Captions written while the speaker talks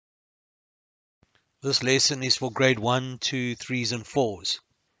This lesson is for grade 1, 2, 3s and 4s.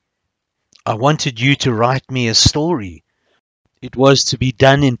 I wanted you to write me a story. It was to be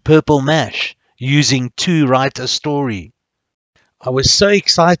done in purple mash, using to write a story. I was so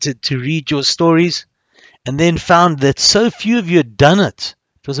excited to read your stories and then found that so few of you had done it.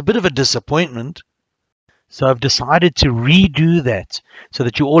 It was a bit of a disappointment. So I've decided to redo that so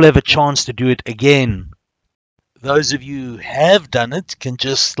that you all have a chance to do it again. Those of you who have done it can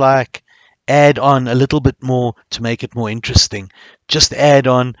just add on a little bit more to make it more interesting. Just add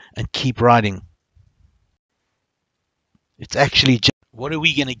on and keep writing. It's actually just, what are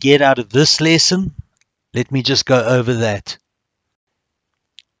we going to get out of this lesson? Let me just go over that.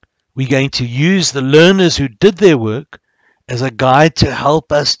 We're going to use the learners who did their work as a guide to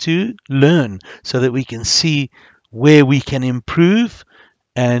help us to learn so that we can see where we can improve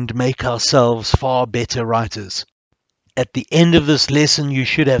and make ourselves far better writers. At the end of this lesson, you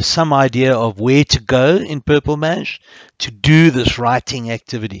should have some idea of where to go in Purple Mash to do this writing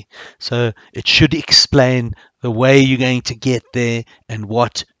activity. So it should explain the way you're going to get there and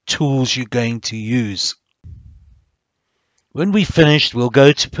what tools you're going to use. When we finished, we'll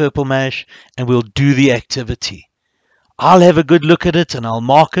go to Purple Mash and we'll do the activity. I'll have a good look at it and I'll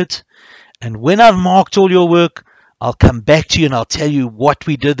mark it. And when I've marked all your work, I'll come back to you and I'll tell you what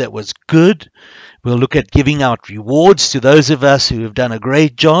we did that was good. We'll look at giving out rewards to those of us who have done a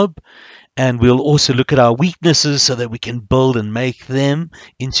great job. And we'll also look at our weaknesses so that we can build and make them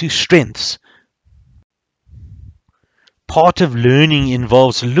into strengths. Part of learning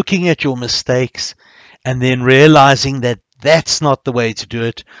involves looking at your mistakes and then realizing that that's not the way to do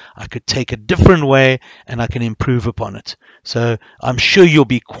it. I could take a different way and I can improve upon it. So I'm sure you'll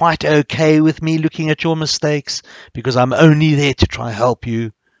be quite okay with me looking at your mistakes because I'm only there to try help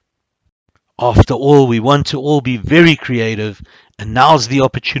you. After all, we want to all be very creative, and now's the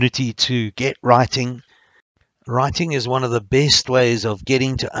opportunity to get writing. Writing is one of the best ways of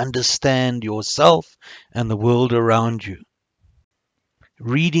getting to understand yourself and the world around you.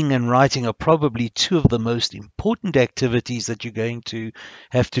 Reading and writing are probably two of the most important activities that you're going to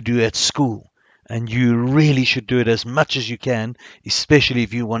have to do at school. And you really should do it as much as you can, especially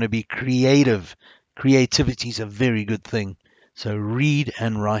if you want to be creative. Creativity is a very good thing. So read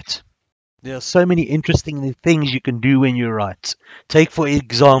and write. There are so many interesting things you can do when you write. Take, for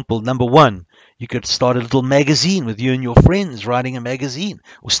example, number 1, you could start a little magazine with you and your friends, writing a magazine,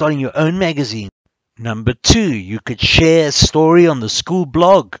 or starting your own magazine. Number 2, you could share a story on the school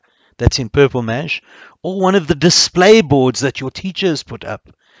blog that's in Purple Mash, or one of the display boards that your teachers put up,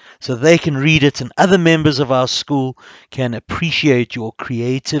 so they can read it and other members of our school can appreciate your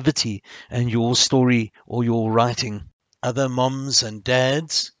creativity and your story or your writing. Other moms and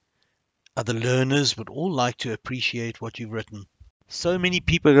dads, other learners would all like to appreciate what you've written. So many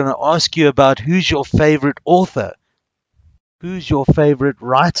people are going to ask you about who's your favorite author, who's your favorite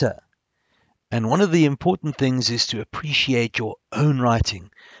writer. And one of the important things is to appreciate your own writing,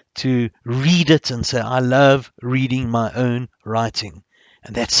 to read it and say, I love reading my own writing.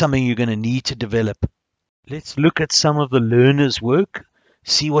 And that's something you're going to need to develop. Let's look at some of the learners' work,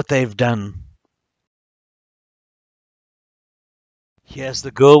 see what they've done. Here's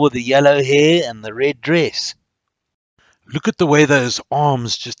the girl with the yellow hair and the red dress. Look at the way those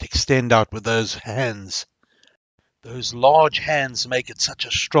arms just extend out with those hands. Those large hands make it such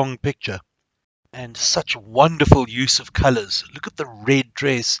a strong picture. And such wonderful use of colors. Look at the red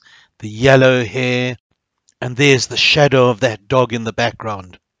dress, the yellow hair, and there's the shadow of that dog in the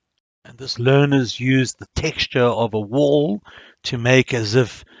background. And this learner's used the texture of a wall to make as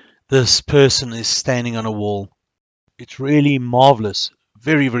if this person is standing on a wall. It's really marvelous.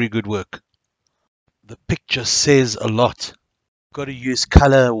 Very, very good work. The picture says a lot. You've got to use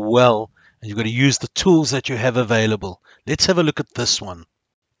color well, and you've got to use the tools that you have available. Let's have a look at this one.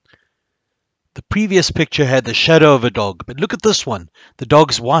 The previous picture had the shadow of a dog, but look at this one. The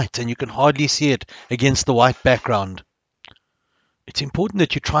dog's white and you can hardly see it against the white background. It's important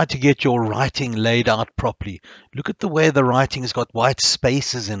that you try to get your writing laid out properly. Look at the way the writing has got white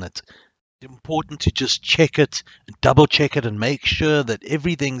spaces in it. It's important to just check it, double check it, and make sure that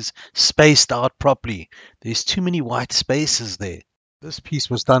everything's spaced out properly. There's too many white spaces there. This piece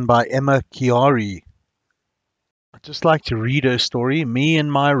was done by Emma Chiari. I'd just like to read her story. Me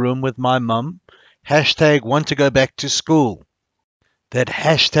in my room with my mum. Hashtag want to go back to school. That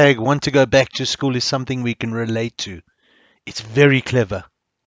hashtag want to go back to school is something we can relate to. It's very clever.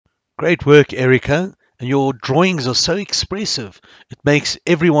 Great work, Erica. And your drawings are so expressive. It makes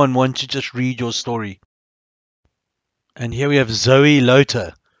everyone want to just read your story. And here we have Zoe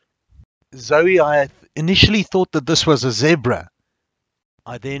Loter. Zoe, I initially thought that this was a zebra.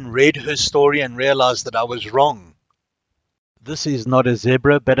 I then read her story and realized that I was wrong. This is not a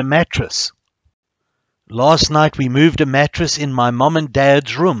zebra, but a mattress. Last night we moved a mattress in my mom and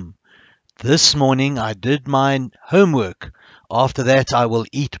dad's room. This morning I did my homework. After that I will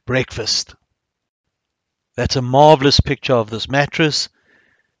eat breakfast. That's a marvelous picture of this mattress.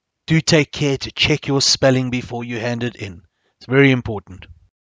 Do take care to check your spelling before you hand it in. It's very important.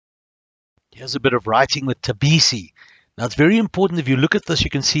 Here's a bit of writing with Tabisi. Now it's very important. If you look at this, you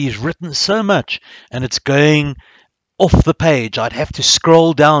can see he's written so much and it's going off the page. I'd have to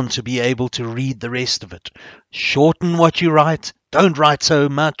scroll down to be able to read the rest of it. Shorten what you write. Don't write so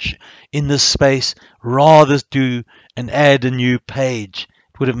much in this space. Rather do and add a new page.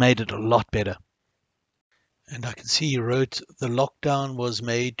 It would have made it a lot better. And I can see he wrote, the lockdown was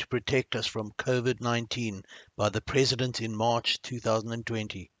made to protect us from COVID-19 by the President in March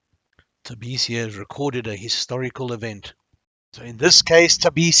 2020. Tabisi has recorded a historical event. So in this case,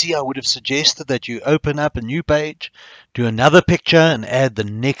 Tabisi, I would have suggested that you open up a new page, do another picture, and add the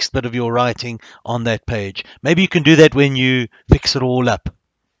next bit of your writing on that page. Maybe you can do that when you fix it all up.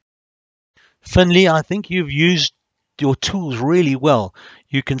 Finley, I think you've used your tools really well.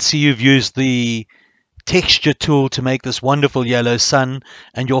 You can see you've used the texture tool to make this wonderful yellow sun,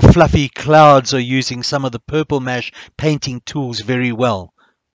 and your fluffy clouds are using some of the purple mash painting tools very well.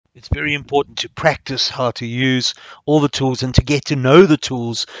 It's very important to practice how to use all the tools and to get to know the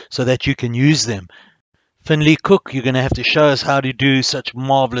tools so that you can use them. Finley Cook, you're going to have to show us how to do such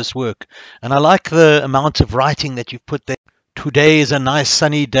marvelous work. And I like the amount of writing that you've put there. Today is a nice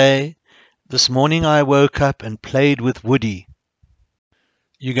sunny day. This morning I woke up and played with Woody.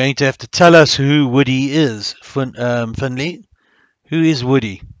 You're going to have to tell us who Woody is, Finley. Who is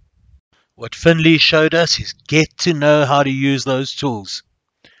Woody? What Finley showed us is get to know how to use those tools.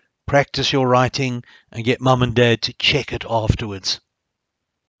 Practice your writing and get mum and dad to check it afterwards.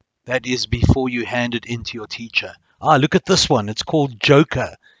 That is before you hand it in to your teacher. Look at this one. It's called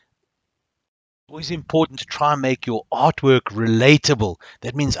Joker. It's always important to try and make your artwork relatable.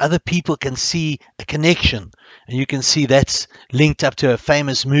 That means other people can see a connection. And you can see that's linked up to a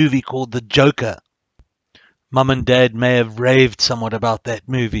famous movie called The Joker. Mum and dad may have raved somewhat about that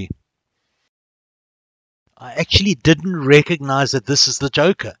movie. I actually didn't recognize that this is the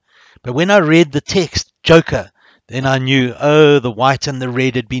Joker. But when I read the text, Joker, then I knew, oh, the white and the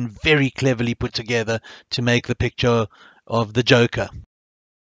red had been very cleverly put together to make the picture of the Joker.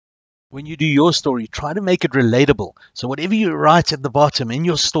 When you do your story, try to make it relatable. So whatever you write at the bottom in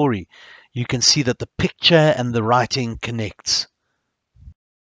your story, you can see that the picture and the writing connects.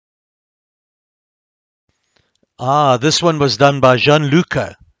 This one was done by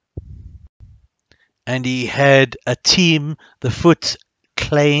Gianluca. And he had a team, the Foot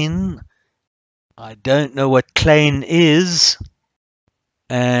Clan. I don't know what Clan is.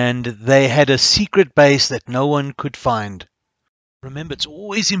 And they had a secret base that no one could find. Remember, it's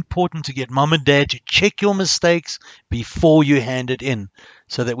always important to get mum and dad to check your mistakes before you hand it in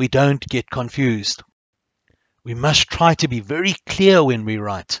so that we don't get confused. We must try to be very clear when we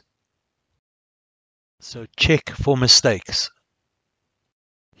write. So check for mistakes.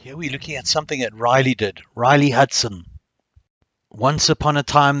 Here we're looking at something that Riley did. Riley Hudson. Once upon a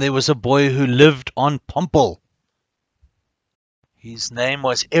time there was a boy who lived on Pomple. His name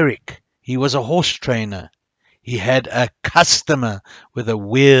was Eric. He was a horse trainer. He had a customer with a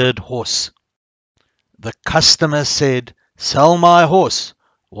weird horse. The customer said, "Sell my horse."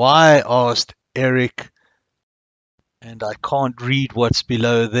 "Why?" asked Eric. And I can't read what's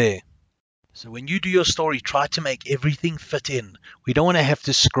below there. So when you do your story, try to make everything fit in. We don't want to have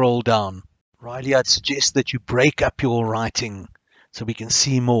to scroll down. Riley, I'd suggest that you break up your writing so we can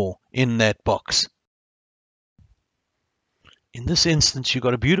see more in that box. In this instance, you've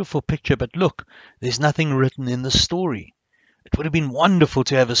got a beautiful picture, but look, there's nothing written in the story. It would have been wonderful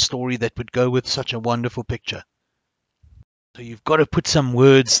to have a story that would go with such a wonderful picture. So you've got to put some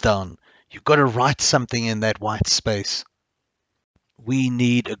words down. You've got to write something in that white space. We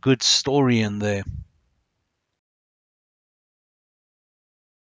need a good story in there.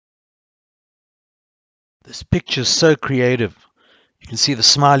 This picture is so creative. You can see the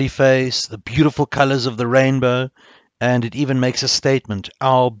smiley face, the beautiful colors of the rainbow, and it even makes a statement,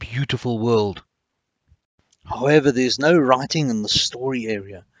 our beautiful world. However, there's no writing in the story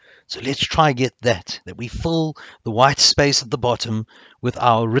area. So let's try get that we fill the white space at the bottom with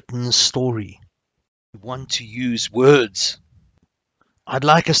our written story. We want to use words. I'd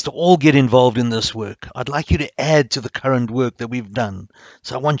like us to all get involved in this work. I'd like you to add to the current work that we've done.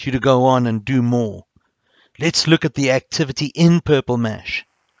 So I want you to go on and do more. Let's look at the activity in Purple Mash.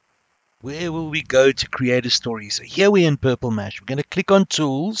 Where will we go to create a story? So here we're in Purple Mash. We're going to click on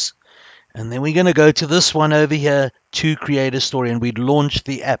Tools, and then we're going to go to this one over here to create a story, and we'd launch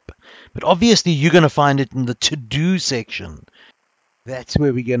the app. But obviously, you're going to find it in the To-Do section. That's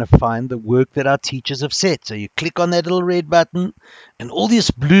where we're going to find the work that our teachers have set. So you click on that little red button, and all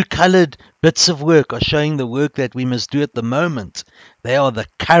these blue colored bits of work are showing the work that we must do at the moment. They are the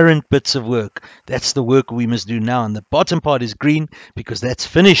current bits of work. That's the work we must do now. And the bottom part is green because that's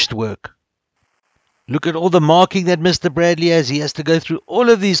finished work. Look at all the marking that Mr. Bradley has. He has to go through all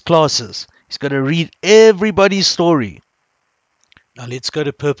of these classes. He's got to read everybody's story. Now let's go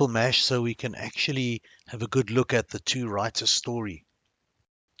to Purple Mash so we can actually have a good look at the two writers' story.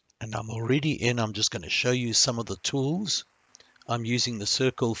 And I'm already in. I'm just going to show you some of the tools. I'm using the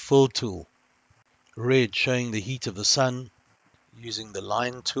circle fill tool. Red showing the heat of the sun. Using the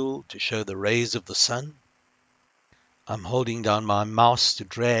line tool to show the rays of the sun. I'm holding down my mouse to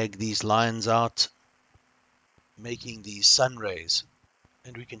drag these lines out, making these sun rays.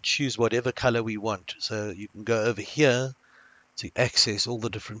 And we can choose whatever color we want. So you can go over here to access all the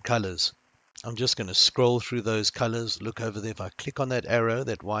different colors. I'm just going to scroll through those colors. Look over there. If I click on that arrow,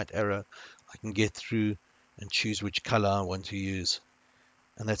 that white arrow, I can get through and choose which color I want to use.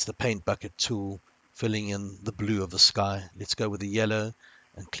 And that's the paint bucket tool, filling in the blue of the sky. Let's go with the yellow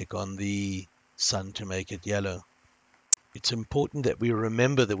and click on the sun to make it yellow. It's important that we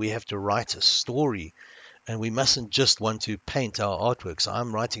remember that we have to write a story, and we mustn't just want to paint our artwork. So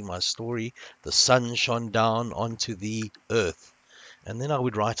I'm writing my story. The sun shone down onto the earth, and then I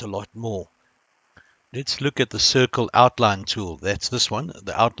would write a lot more. Let's look at the circle outline tool. That's this one.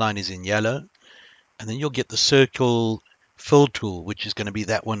 The outline is in yellow. And then you'll get the circle fill tool, which is going to be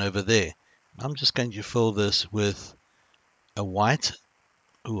that one over there. I'm just going to fill this with a white.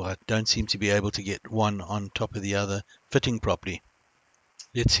 Oh, I don't seem to be able to get one on top of the other fitting properly.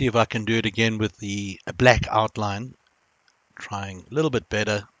 Let's see if I can do it again with the black outline. Trying a little bit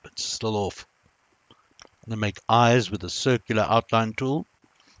better, but still off. I'm going to make eyes with the circular outline tool.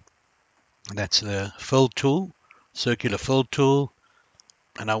 That's the fill tool, circular fill tool.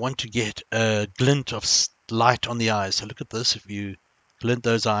 And I want to get a glint of light on the eyes. So look at this. If you glint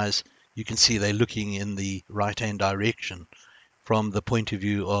those eyes, you can see they're looking in the right-hand direction from the point of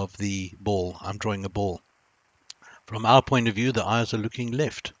view of the ball. I'm drawing a ball. From our point of view, the eyes are looking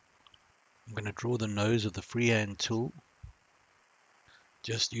left. I'm going to draw the nose with the freehand tool,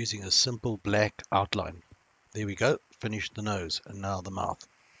 just using a simple black outline. There we go. Finished the nose. And now the mouth.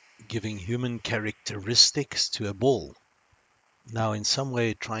 Giving human characteristics to a ball. Now in some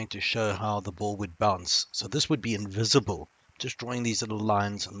way trying to show how the ball would bounce. So this would be invisible. Just drawing these little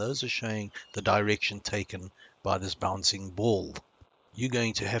lines, and those are showing the direction taken by this bouncing ball. You're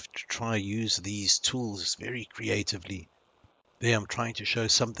going to have to try use these tools very creatively. There I'm trying to show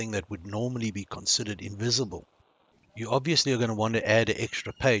something that would normally be considered invisible. You obviously are going to want to add an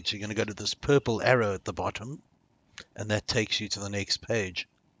extra page. So you're going to go to this purple arrow at the bottom, and that takes you to the next page.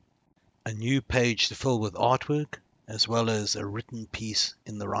 A new page to fill with artwork, as well as a written piece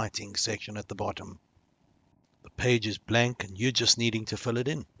in the writing section at the bottom. The page is blank and you're just needing to fill it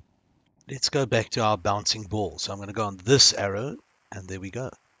in. Let's go back to our bouncing ball. So I'm going to go on this arrow, and there we go,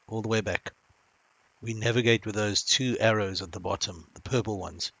 all the way back. We navigate with those two arrows at the bottom, the purple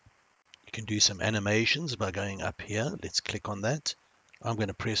ones. You can do some animations by going up here. Let's click on that. I'm going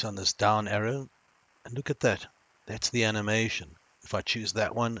to press on this down arrow, and look at that. That's the animation. If I choose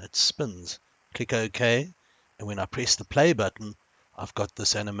that one, it spins. Click OK. And when I press the play button, I've got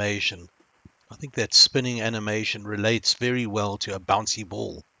this animation. I think that spinning animation relates very well to a bouncy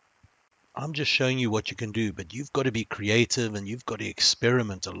ball. I'm just showing you what you can do, but you've got to be creative and you've got to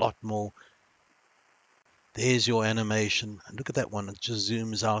experiment a lot more. There's your animation. And look at that one. It just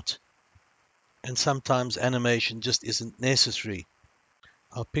zooms out. And sometimes animation just isn't necessary.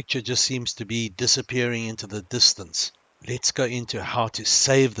 Our picture just seems to be disappearing into the distance. Let's go into how to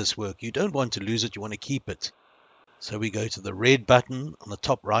save this work. You don't want to lose it. You want to keep it. So we go to the red button on the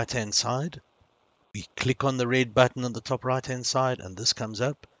top right hand side. We click on the red button on the top right hand side, and this comes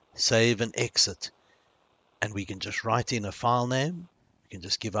up, save and exit. And we can just write in a file name. We can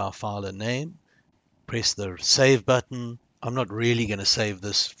just give our file a name, press the save button. I'm not really going to save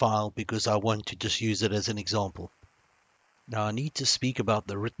this file because I want to just use it as an example. Now I need to speak about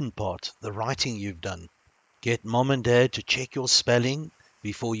the written part, the writing you've done. Get mom and dad to check your spelling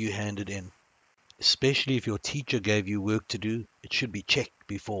before you hand it in. Especially if your teacher gave you work to do, it should be checked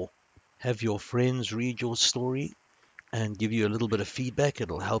before. Have your friends read your story and give you a little bit of feedback.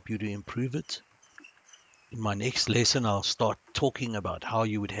 It'll help you to improve it. In my next lesson, I'll start talking about how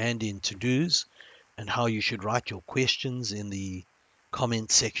you would hand in to-dos and how you should write your questions in the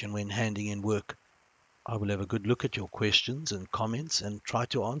comment section when handing in work. I will have a good look at your questions and comments and try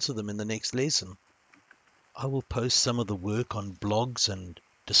to answer them in the next lesson. I will post some of the work on blogs and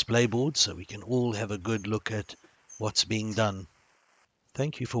display boards so we can all have a good look at what's being done.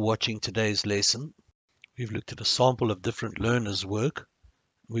 Thank you for watching today's lesson. We've looked at a sample of different learners' work.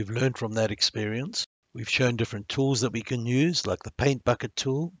 We've learned from that experience. We've shown different tools that we can use, like the paint bucket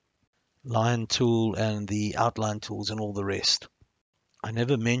tool, line tool, and the outline tools and all the rest. I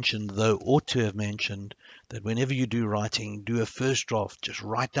never mentioned, though ought to have mentioned, that whenever you do writing, do a first draft. Just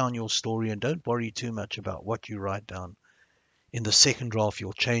write down your story and don't worry too much about what you write down. In the second draft,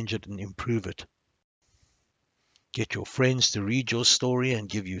 you'll change it and improve it. Get your friends to read your story and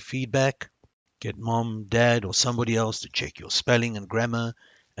give you feedback. Get mom, dad, or somebody else to check your spelling and grammar,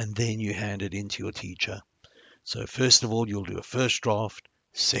 and then you hand it in to your teacher. So first of all, you'll do a first draft,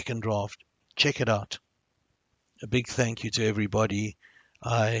 second draft, check it out. A big thank you to everybody.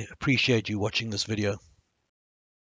 I appreciate you watching this video.